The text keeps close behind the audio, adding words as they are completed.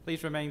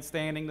Please remain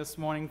standing this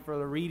morning for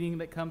the reading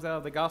that comes out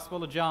of the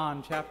Gospel of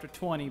John, chapter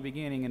 20,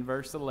 beginning in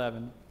verse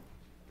 11.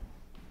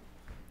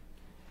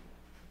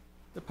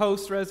 The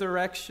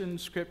post-resurrection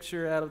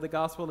scripture out of the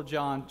Gospel of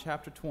John,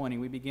 chapter 20,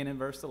 we begin in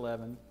verse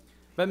 11.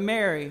 But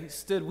Mary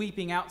stood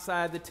weeping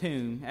outside the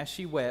tomb. As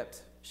she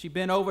wept, she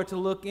bent over to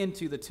look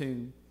into the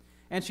tomb,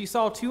 and she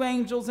saw two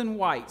angels in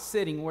white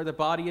sitting where the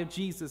body of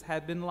Jesus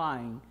had been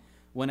lying,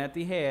 one at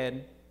the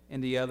head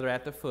and the other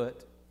at the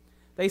foot.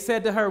 They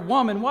said to her,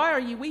 "Woman, why are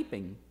you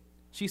weeping?"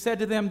 She said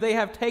to them, "They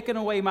have taken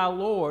away my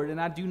Lord,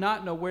 and I do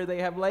not know where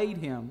they have laid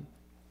him."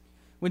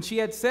 When she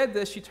had said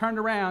this, she turned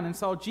around and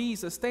saw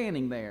Jesus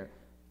standing there,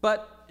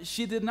 but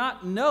she did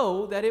not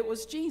know that it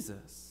was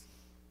Jesus.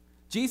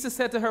 Jesus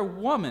said to her,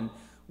 "Woman,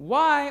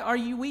 why are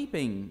you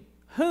weeping?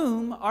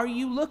 Whom are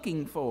you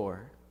looking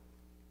for?"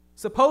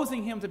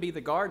 Supposing him to be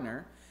the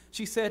gardener,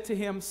 she said to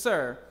him,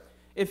 "Sir,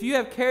 if you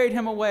have carried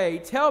him away,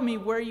 tell me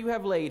where you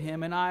have laid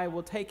him, and I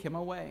will take him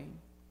away."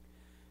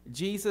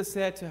 Jesus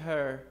said to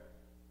her,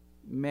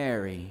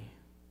 "Mary."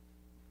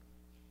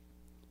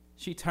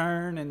 She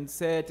turned and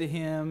said to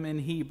him in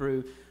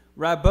Hebrew,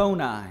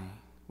 "Rabboni,"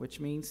 which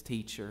means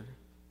teacher.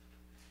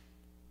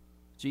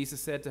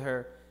 Jesus said to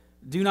her,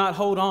 "Do not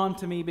hold on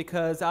to me,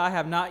 because I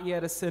have not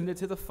yet ascended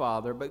to the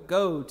Father, but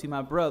go to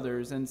my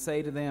brothers and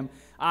say to them,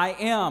 I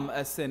am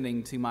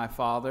ascending to my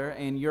Father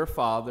and your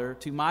Father,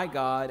 to my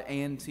God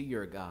and to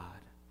your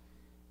God."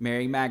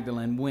 Mary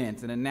Magdalene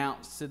went and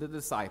announced to the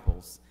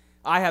disciples,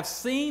 "I have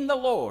seen the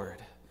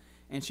Lord."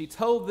 And she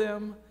told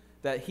them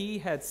that he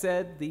had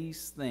said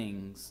these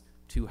things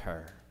to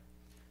her.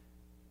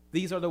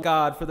 These are the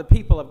God for the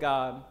people of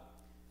God.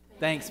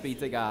 Thanks be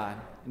to God.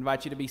 I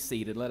invite you to be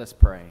seated. Let us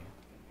pray.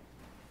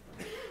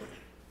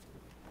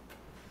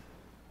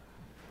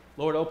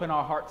 Lord, open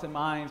our hearts and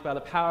minds by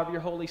the power of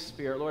your Holy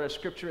Spirit. Lord, as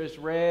Scripture is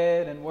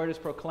read and word is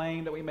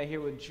proclaimed, that we may hear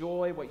with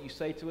joy what you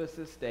say to us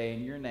this day.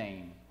 In your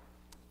name,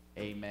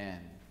 amen.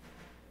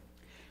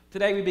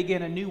 Today we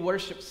begin a new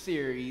worship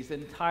series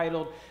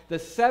entitled The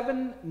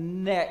 7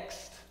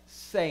 Next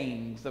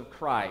Sayings of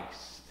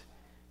Christ,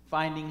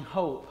 Finding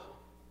Hope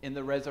in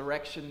the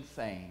Resurrection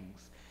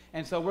Sayings.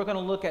 And so we're going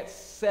to look at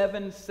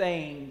 7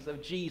 sayings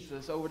of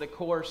Jesus over the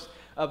course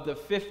of the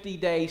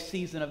 50-day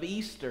season of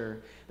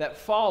Easter that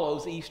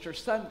follows Easter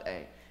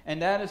Sunday.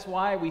 And that is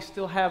why we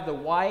still have the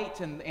white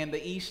and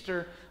the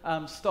Easter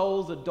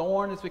stoles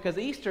adorned. It's because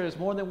Easter is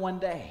more than one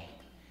day.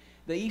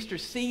 The Easter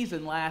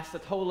season lasts a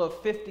total of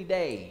 50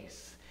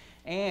 days,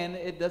 and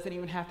it doesn't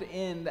even have to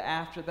end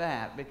after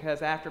that,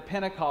 because after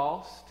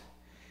Pentecost,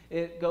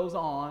 it goes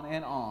on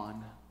and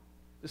on.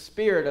 The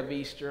spirit of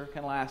Easter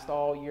can last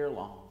all year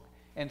long.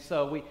 And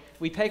so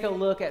we take a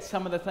look at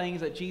some of the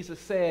things that Jesus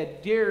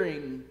said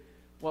during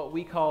what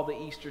we call the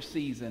Easter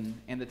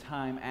season and the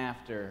time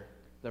after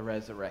the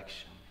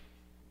resurrection.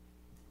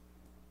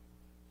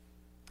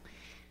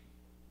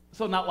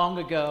 So not long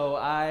ago,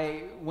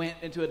 I went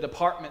into a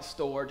department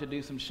store to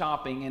do some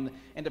shopping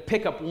and to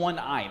pick up one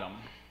item.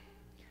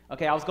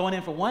 Okay, I was going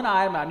in for one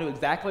item. I knew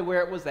exactly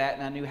where it was at,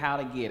 and I knew how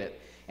to get it.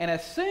 And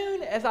as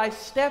soon as I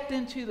stepped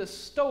into the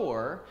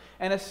store,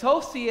 an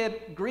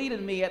associate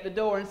greeted me at the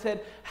door and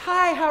said,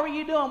 "Hi, how are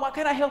you doing? What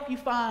can I help you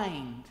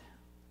find?"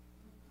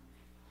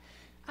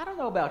 I don't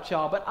know about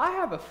y'all, but I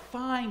have a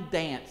fine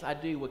dance I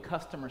do with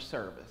customer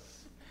service.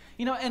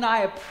 You know, and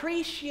I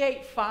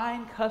appreciate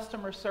fine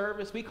customer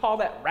service. We call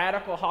that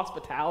radical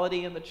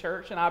hospitality in the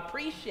church, and I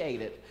appreciate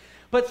it.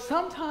 But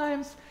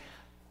sometimes,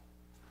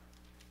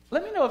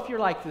 let me know if you're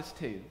like this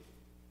too.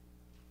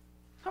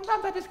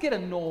 Sometimes I just get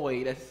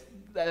annoyed.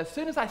 As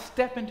soon as I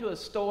step into a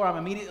store, I'm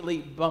immediately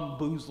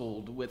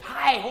bamboozled with,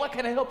 "Hi, what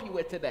can I help you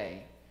with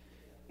today?"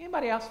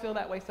 Anybody else feel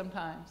that way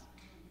sometimes?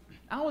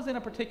 I was in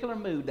a particular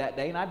mood that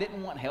day, and I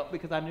didn't want help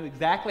because I knew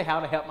exactly how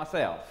to help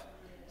myself.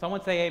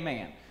 Someone say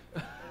amen.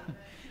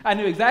 I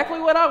knew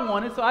exactly what I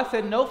wanted, so I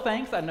said, "No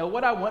thanks, I know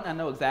what I want, I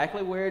know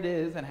exactly where it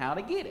is and how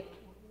to get it."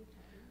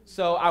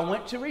 So I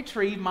went to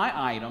retrieve my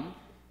item,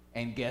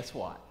 and guess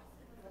what?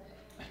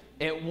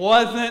 It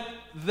wasn't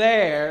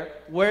there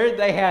where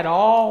they had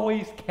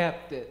always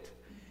kept it.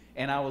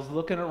 And I was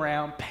looking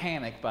around,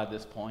 panicked by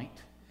this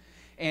point,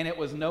 and it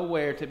was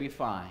nowhere to be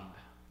found.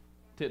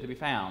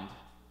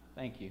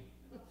 Thank you.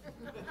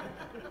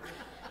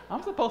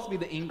 I'm supposed to be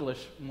the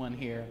English one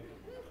here.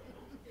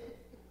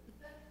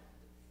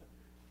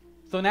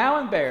 So now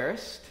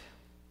embarrassed,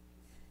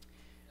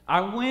 I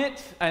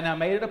went and I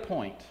made it a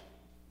point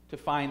to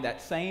find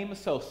that same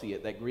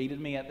associate that greeted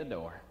me at the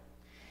door.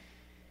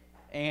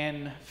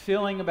 And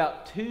feeling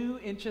about 2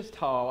 inches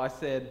tall, I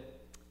said,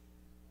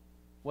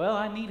 "Well,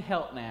 I need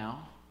help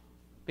now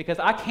because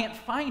I can't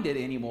find it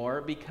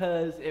anymore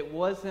because it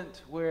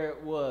wasn't where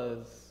it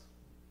was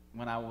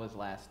when I was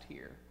last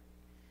here."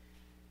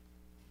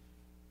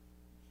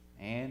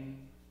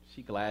 And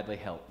she gladly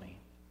helped me.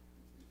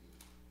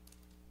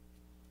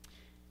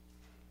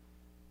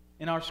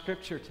 In our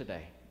scripture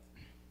today,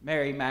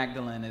 Mary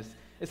Magdalene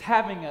is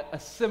having a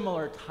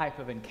similar type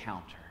of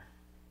encounter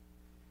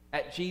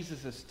at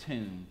Jesus'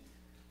 tomb,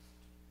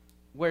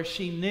 where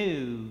she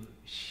knew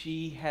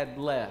she had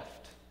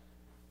left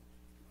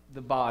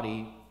the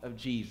body of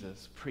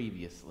Jesus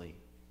previously.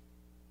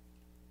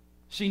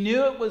 She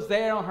knew it was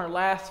there on her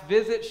last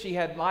visit. She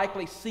had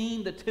likely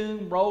seen the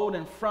tomb rolled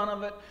in front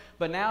of it,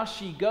 but now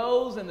she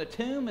goes and the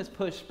tomb is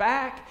pushed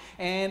back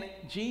and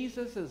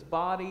Jesus'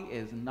 body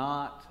is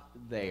not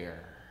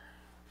there.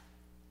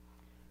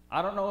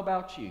 I don't know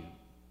about you,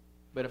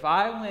 but if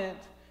I went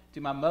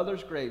to my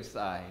mother's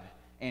graveside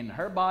and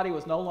her body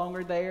was no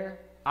longer there,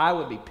 I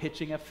would be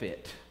pitching a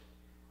fit.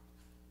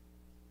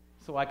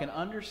 So I can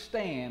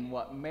understand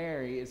what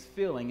Mary is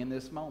feeling in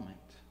this moment.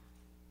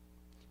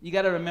 You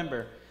got to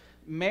remember,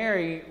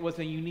 Mary was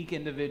a unique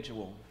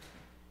individual.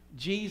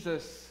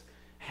 Jesus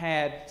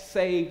had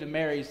saved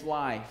Mary's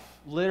life,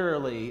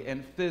 literally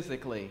and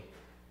physically.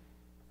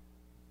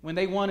 When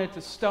they wanted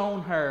to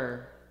stone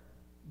her,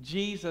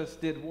 Jesus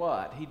did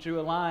what? He drew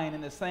a line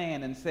in the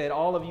sand and said,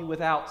 all of you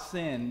without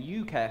sin,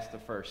 you cast the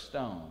first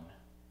stone.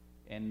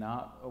 And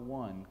not a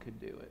one could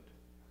do it.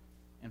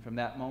 And from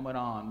that moment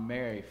on,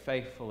 Mary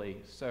faithfully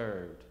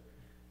served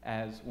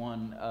as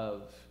one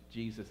of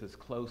Jesus'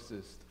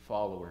 closest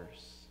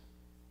followers.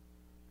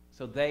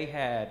 So they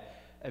had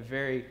a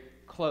very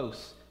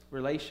close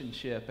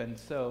relationship. And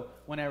so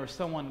whenever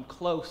someone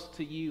close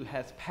to you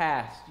has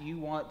passed, you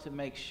want to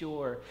make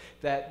sure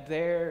that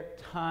their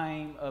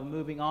time of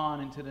moving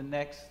on into the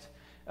next,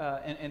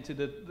 into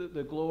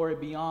the glory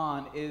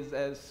beyond is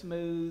as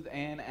smooth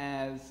and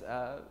as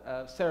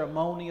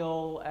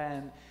ceremonial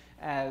and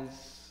as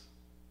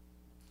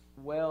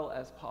well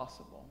as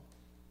possible.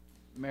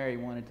 Mary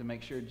wanted to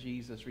make sure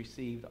Jesus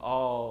received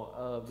all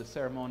of the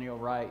ceremonial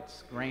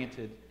rites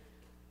granted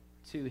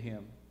to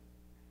him.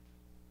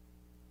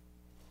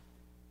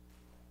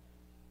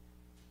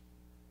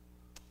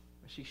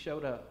 But she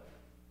showed up,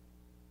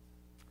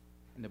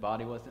 and the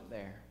body wasn't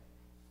there.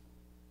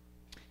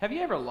 Have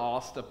you ever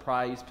lost a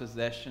prized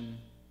possession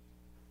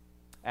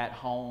at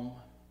home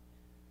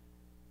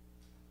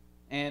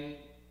and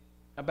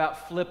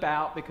about flip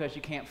out because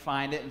you can't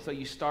find it, and so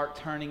you start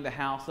turning the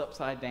house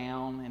upside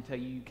down until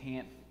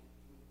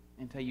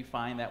you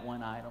find that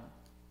one item?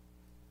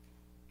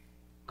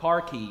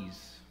 Car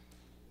keys.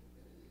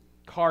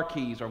 Car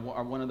keys are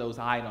one of those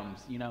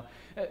items. You know,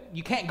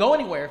 you can't go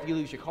anywhere if you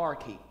lose your car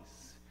keys.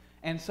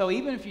 And so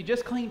even if you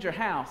just cleaned your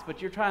house, but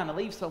you're trying to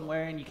leave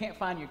somewhere and you can't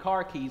find your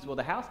car keys, well,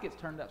 the house gets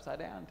turned upside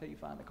down until you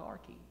find the car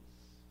keys.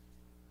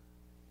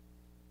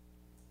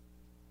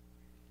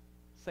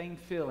 Same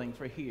feeling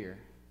for here.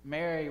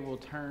 Mary will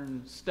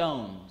turn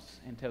stones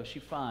until she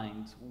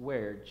finds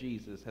where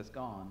Jesus has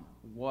gone.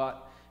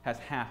 What has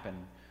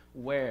happened?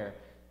 Where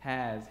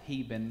has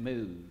he been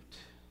moved?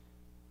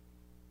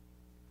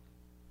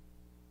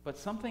 But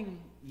something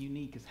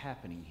unique is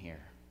happening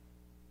here.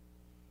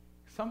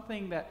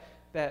 Something that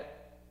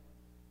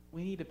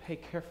we need to pay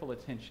careful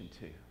attention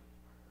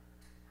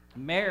to.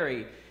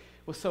 Mary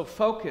was so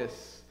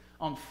focused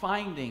on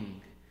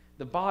finding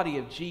the body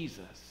of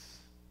Jesus,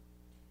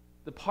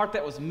 the part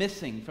that was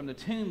missing from the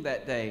tomb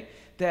that day,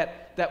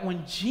 that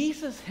when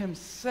Jesus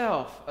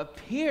himself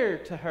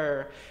appeared to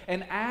her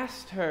and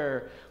asked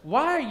her,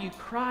 "Why are you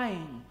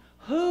crying?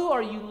 Who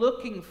are you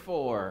looking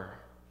for?"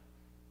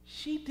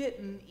 she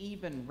didn't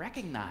even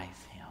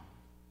recognize him.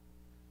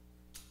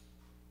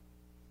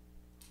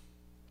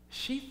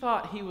 She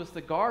thought he was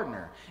the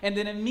gardener. And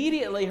then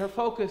immediately her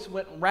focus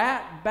went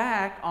right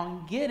back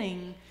on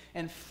getting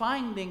and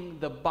finding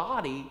the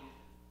body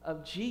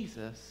of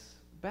Jesus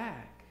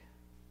back.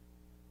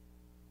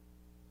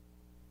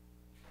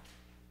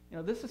 You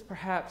know, this is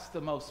perhaps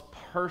the most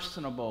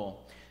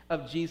personable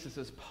of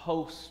Jesus'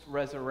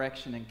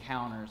 post-resurrection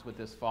encounters with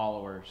his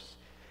followers.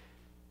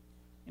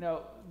 You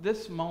know,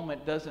 this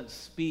moment doesn't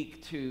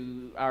speak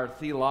to our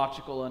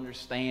theological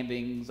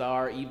understandings,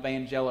 our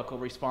evangelical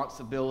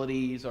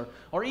responsibilities,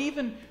 or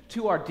even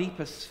to our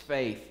deepest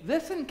faith.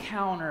 This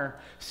encounter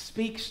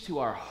speaks to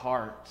our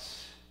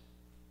hearts.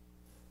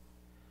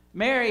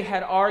 Mary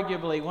had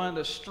arguably one of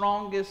the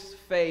strongest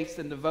faiths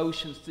and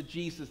devotions to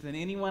Jesus than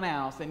anyone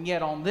else, and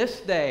yet on this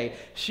day,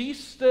 she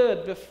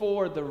stood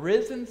before the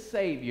risen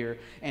Savior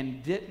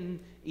and didn't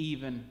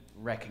even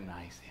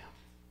recognize him.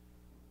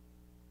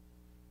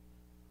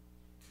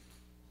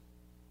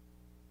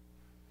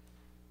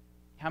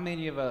 How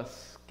many of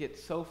us get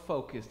so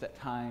focused at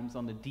times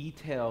on the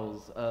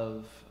details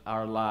of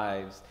our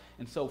lives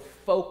and so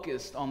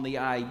focused on the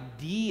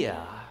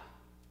idea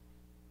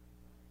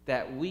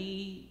that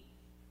we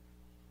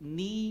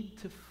need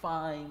to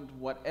find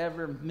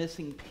whatever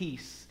missing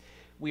piece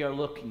we are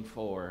looking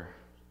for,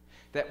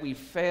 that we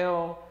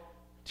fail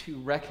to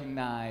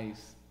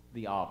recognize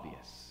the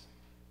obvious?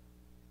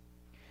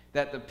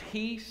 That the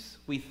piece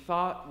we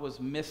thought was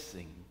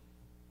missing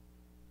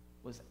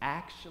was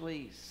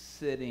actually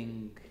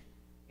sitting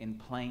in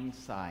plain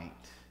sight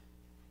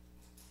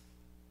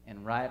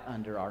and right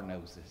under our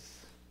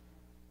noses.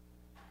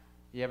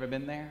 You ever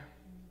been there?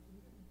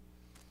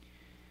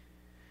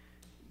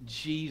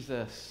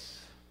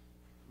 Jesus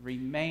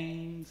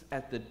remains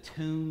at the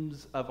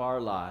tombs of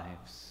our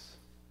lives,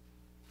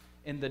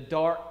 in the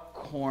dark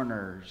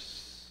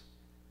corners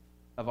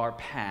of our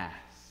past,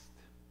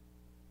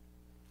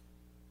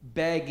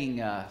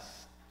 begging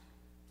us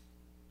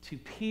to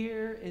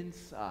peer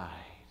inside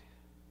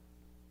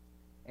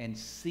and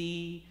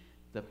see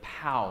the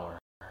power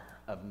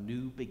of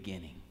new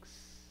beginnings.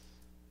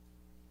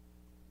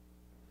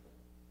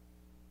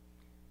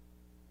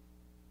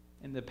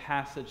 In the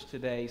passage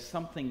today,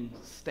 something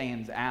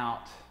stands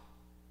out,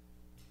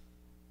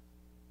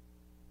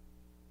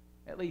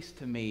 at least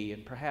to me,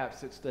 and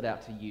perhaps it stood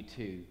out to you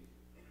too.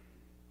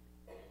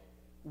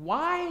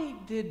 Why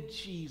did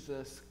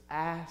Jesus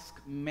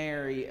ask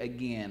Mary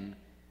again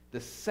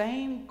the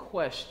same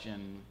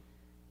question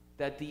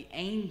that the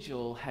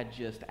angel had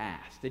just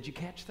asked? Did you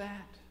catch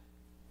that?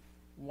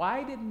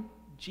 Why didn't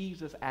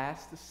Jesus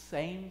ask the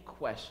same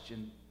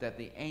question that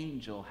the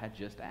angel had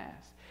just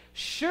asked?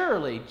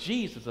 Surely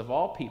Jesus, of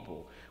all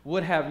people,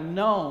 would have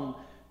known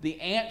the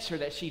answer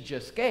that she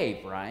just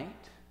gave, right?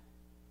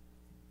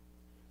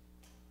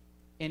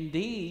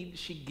 Indeed,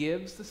 she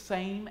gives the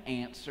same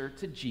answer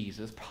to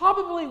Jesus,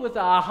 probably with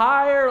a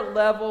higher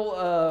level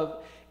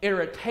of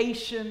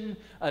irritation,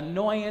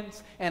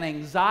 annoyance, and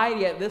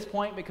anxiety at this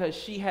point because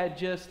she had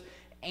just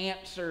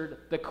answered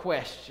the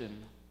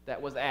question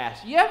that was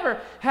asked. You ever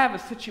have a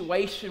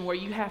situation where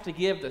you have to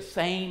give the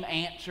same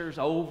answers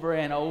over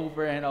and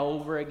over and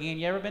over again?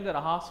 You ever been to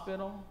the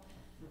hospital?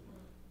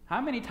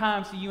 How many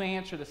times do you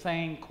answer the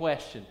same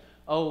question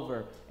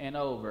over and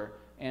over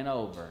and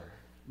over?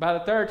 By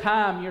the third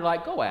time, you're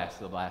like, go ask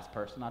the last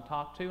person I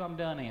talked to. I'm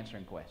done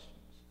answering questions.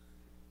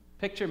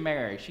 Picture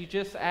Mary. She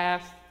just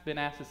been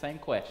asked the same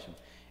question.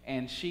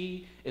 And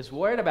she is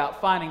worried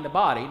about finding the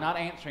body, not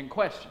answering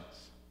questions.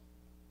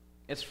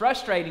 It's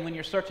frustrating when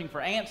you're searching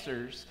for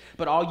answers,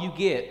 but all you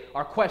get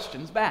are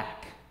questions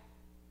back.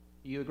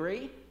 You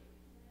agree?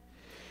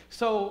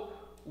 So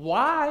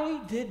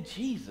why did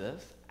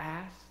Jesus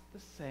ask the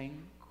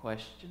same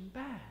question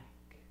back?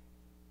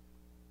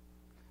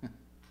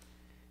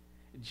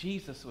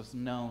 Jesus was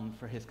known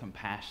for his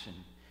compassion.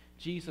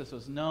 Jesus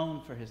was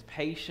known for his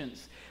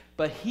patience,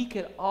 but he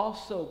could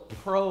also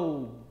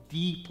probe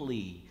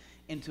deeply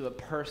into a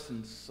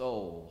person's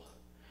soul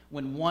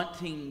when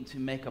wanting to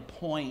make a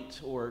point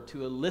or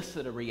to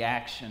elicit a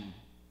reaction.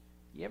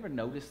 You ever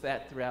notice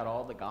that throughout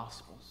all the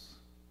Gospels?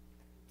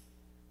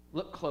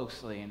 Look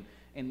closely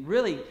and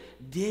really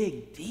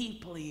dig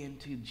deeply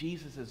into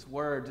Jesus'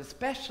 words,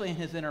 especially in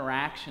his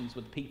interactions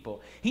with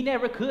people. He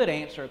never could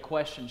answer a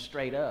question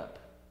straight up.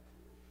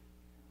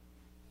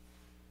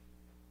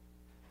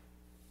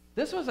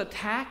 This was a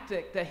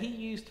tactic that he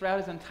used throughout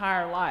his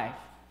entire life,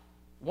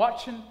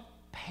 watching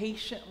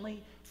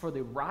patiently for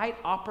the right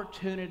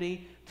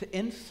opportunity to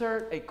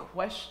insert a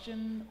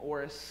question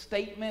or a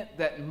statement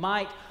that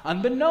might,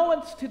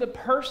 unbeknownst to the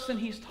person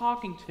he's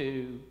talking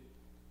to,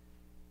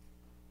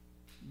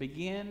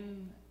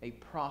 begin a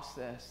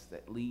process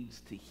that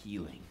leads to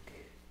healing.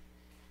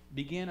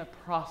 Begin a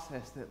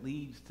process that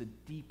leads to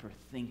deeper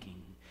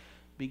thinking.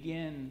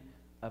 Begin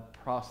a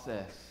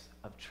process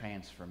of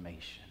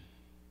transformation.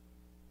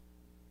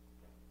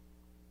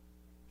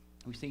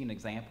 We see an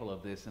example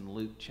of this in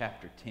Luke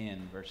chapter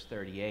 10, verse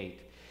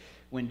 38,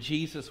 when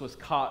Jesus was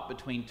caught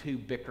between two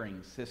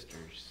bickering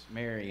sisters,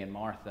 Mary and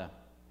Martha.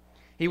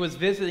 He was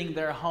visiting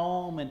their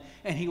home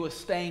and he was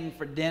staying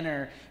for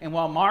dinner. And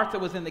while Martha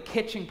was in the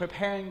kitchen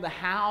preparing the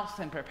house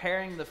and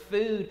preparing the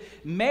food,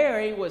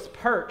 Mary was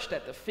perched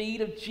at the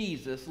feet of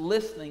Jesus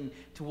listening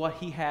to what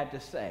he had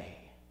to say.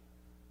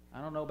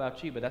 I don't know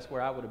about you, but that's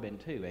where I would have been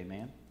too,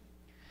 amen?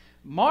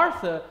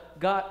 Martha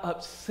got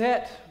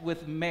upset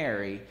with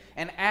Mary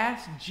and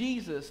asked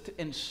Jesus to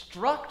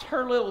instruct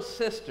her little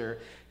sister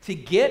to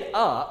get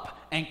up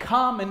and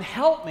come and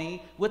help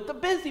me with the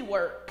busy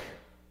work.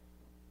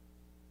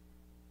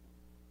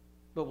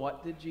 But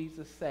what did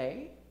Jesus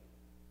say?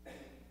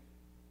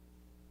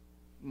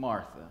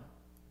 Martha,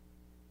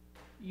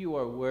 you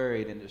are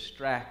worried and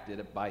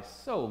distracted by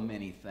so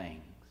many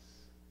things.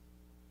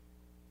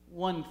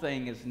 One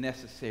thing is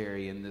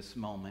necessary in this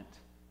moment,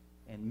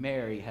 and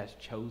Mary has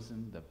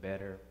chosen the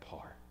better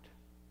part.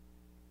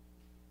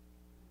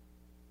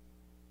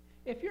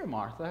 If you're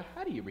Martha,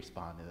 how do you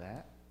respond to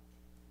that?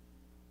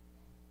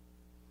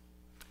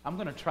 I'm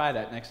going to try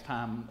that next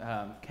time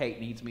Kate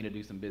needs me to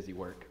do some busy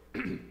work.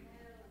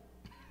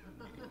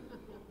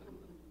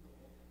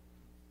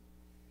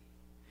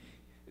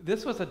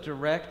 This was a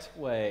direct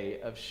way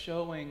of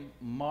showing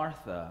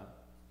Martha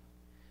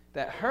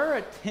that her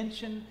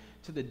attention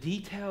to the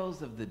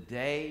details of the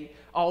day,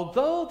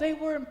 although they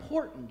were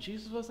important,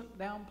 Jesus wasn't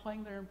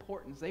downplaying their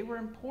importance, they were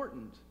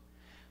important,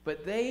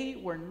 but they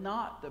were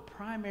not the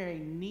primary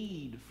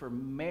need for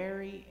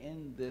Mary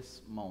in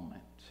this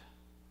moment.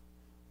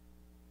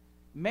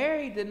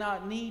 Mary did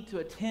not need to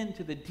attend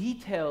to the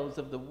details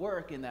of the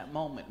work in that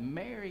moment.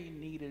 Mary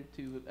needed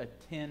to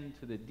attend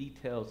to the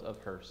details of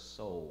her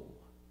soul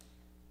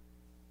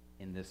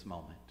in this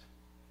moment.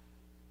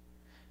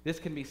 This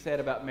can be said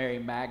about Mary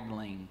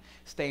Magdalene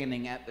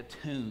standing at the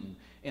tomb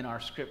in our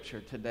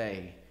scripture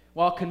today.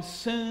 While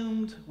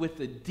consumed with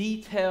the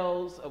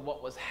details of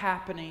what was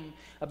happening,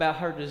 about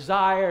her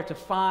desire to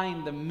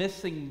find the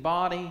missing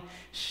body,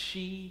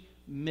 she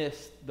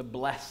missed the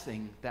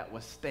blessing that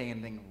was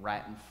standing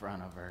right in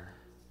front of her.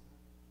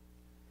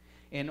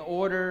 In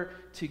order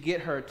to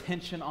get her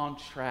attention on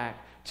track,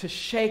 to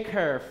shake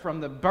her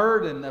from the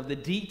burden of the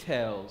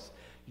details,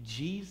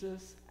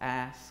 Jesus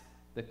asked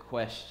the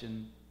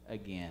question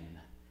again.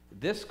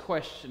 This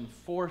question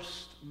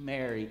forced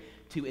Mary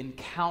to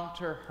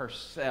encounter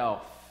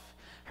herself,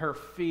 her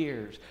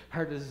fears,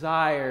 her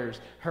desires,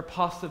 her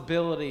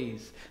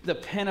possibilities, the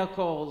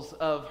pinnacles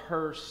of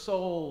her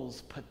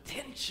soul's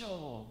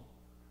potential.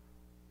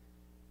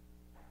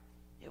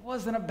 It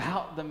wasn't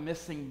about the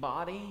missing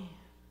body.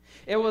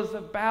 It was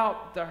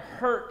about the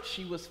hurt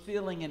she was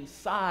feeling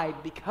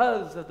inside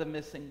because of the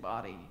missing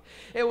body.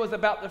 It was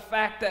about the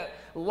fact that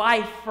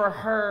life for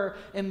her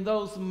in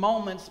those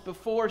moments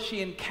before she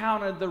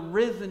encountered the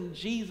risen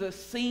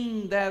Jesus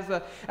seemed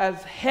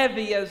as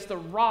heavy as the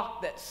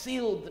rock that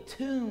sealed the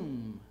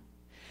tomb.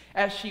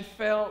 As she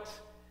felt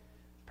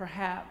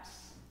perhaps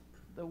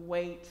the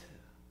weight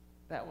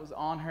that was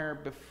on her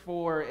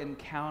before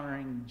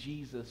encountering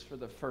Jesus for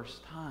the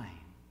first time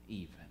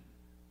even.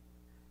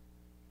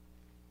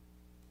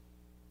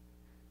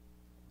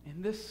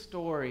 And this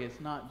story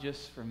is not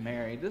just for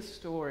Mary. This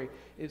story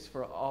is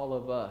for all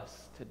of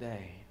us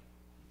today.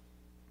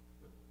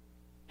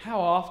 How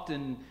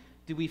often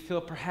do we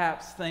feel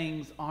perhaps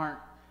things aren't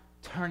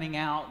turning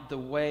out the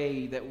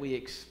way that we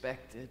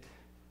expected?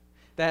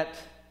 That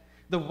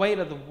the weight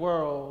of the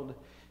world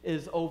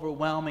is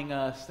overwhelming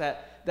us,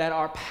 that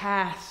our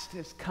past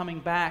is coming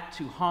back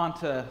to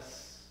haunt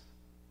us.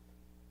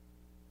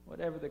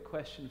 Whatever the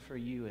question for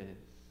you is,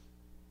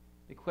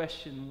 the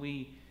question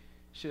we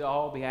should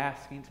all be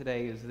asking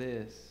today is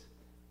this: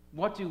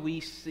 what do we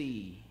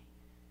see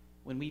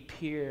when we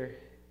peer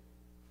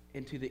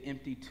into the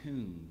empty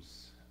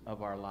tombs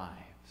of our lives?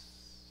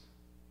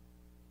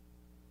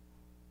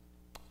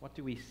 What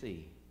do we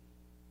see?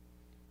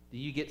 Do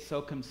you get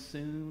so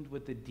consumed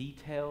with the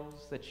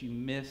details that you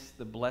miss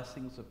the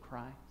blessings of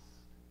Christ?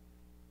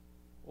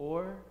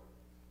 Or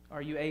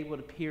are you able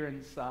to peer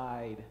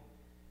inside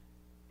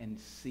and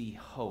see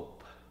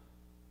hope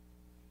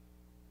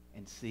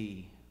and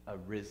see a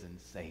risen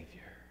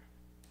Savior?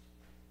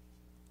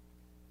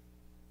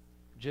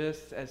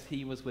 Just as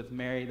he was with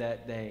Mary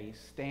that day,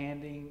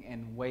 standing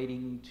and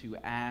waiting to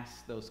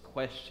ask those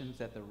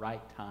questions at the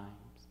right times,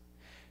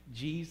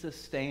 Jesus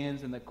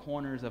stands in the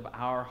corners of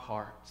our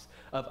hearts,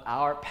 of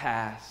our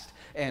past,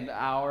 and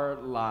our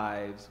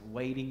lives,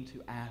 waiting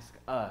to ask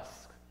us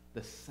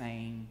the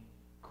same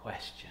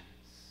questions.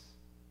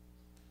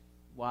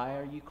 Why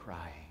are you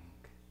crying?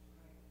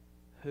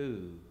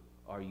 Who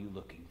are you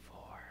looking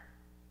for?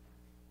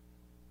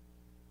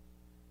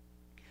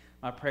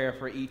 My prayer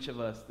for each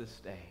of us this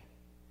day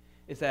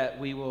is that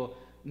we will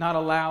not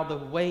allow the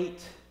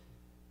weight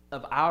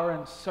of our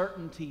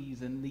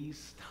uncertainties in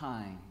these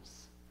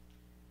times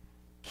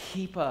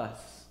keep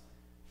us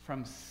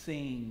from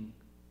seeing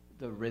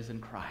the risen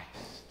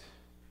Christ.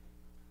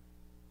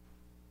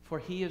 For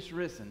he is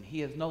risen.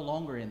 He is no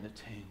longer in the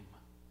tomb,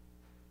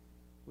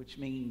 which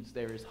means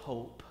there is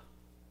hope,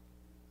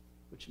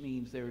 which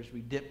means there is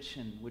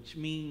redemption, which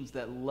means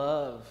that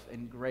love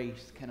and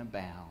grace can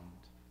abound,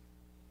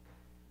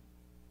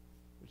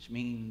 which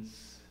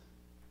means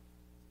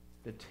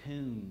the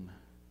tomb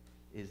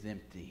is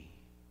empty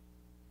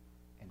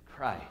and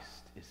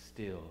Christ is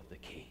still the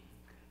King.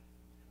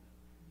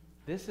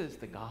 This is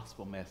the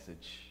gospel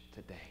message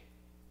today.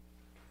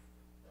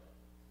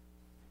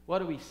 What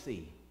do we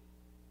see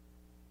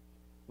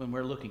when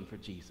we're looking for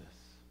Jesus?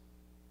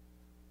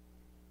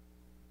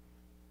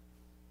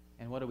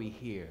 And what do we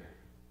hear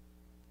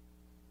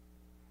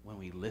when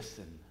we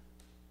listen?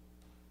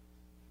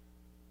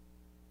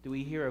 Do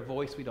we hear a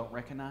voice we don't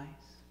recognize?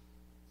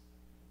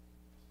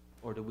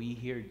 Or do we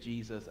hear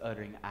Jesus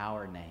uttering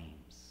our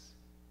names,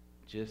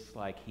 just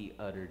like he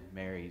uttered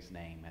Mary's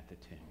name at the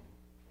tomb?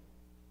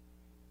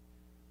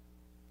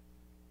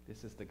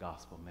 This is the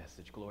gospel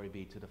message. Glory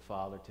be to the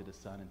Father, to the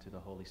Son, and to the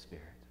Holy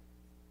Spirit.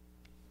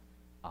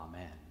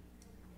 Amen.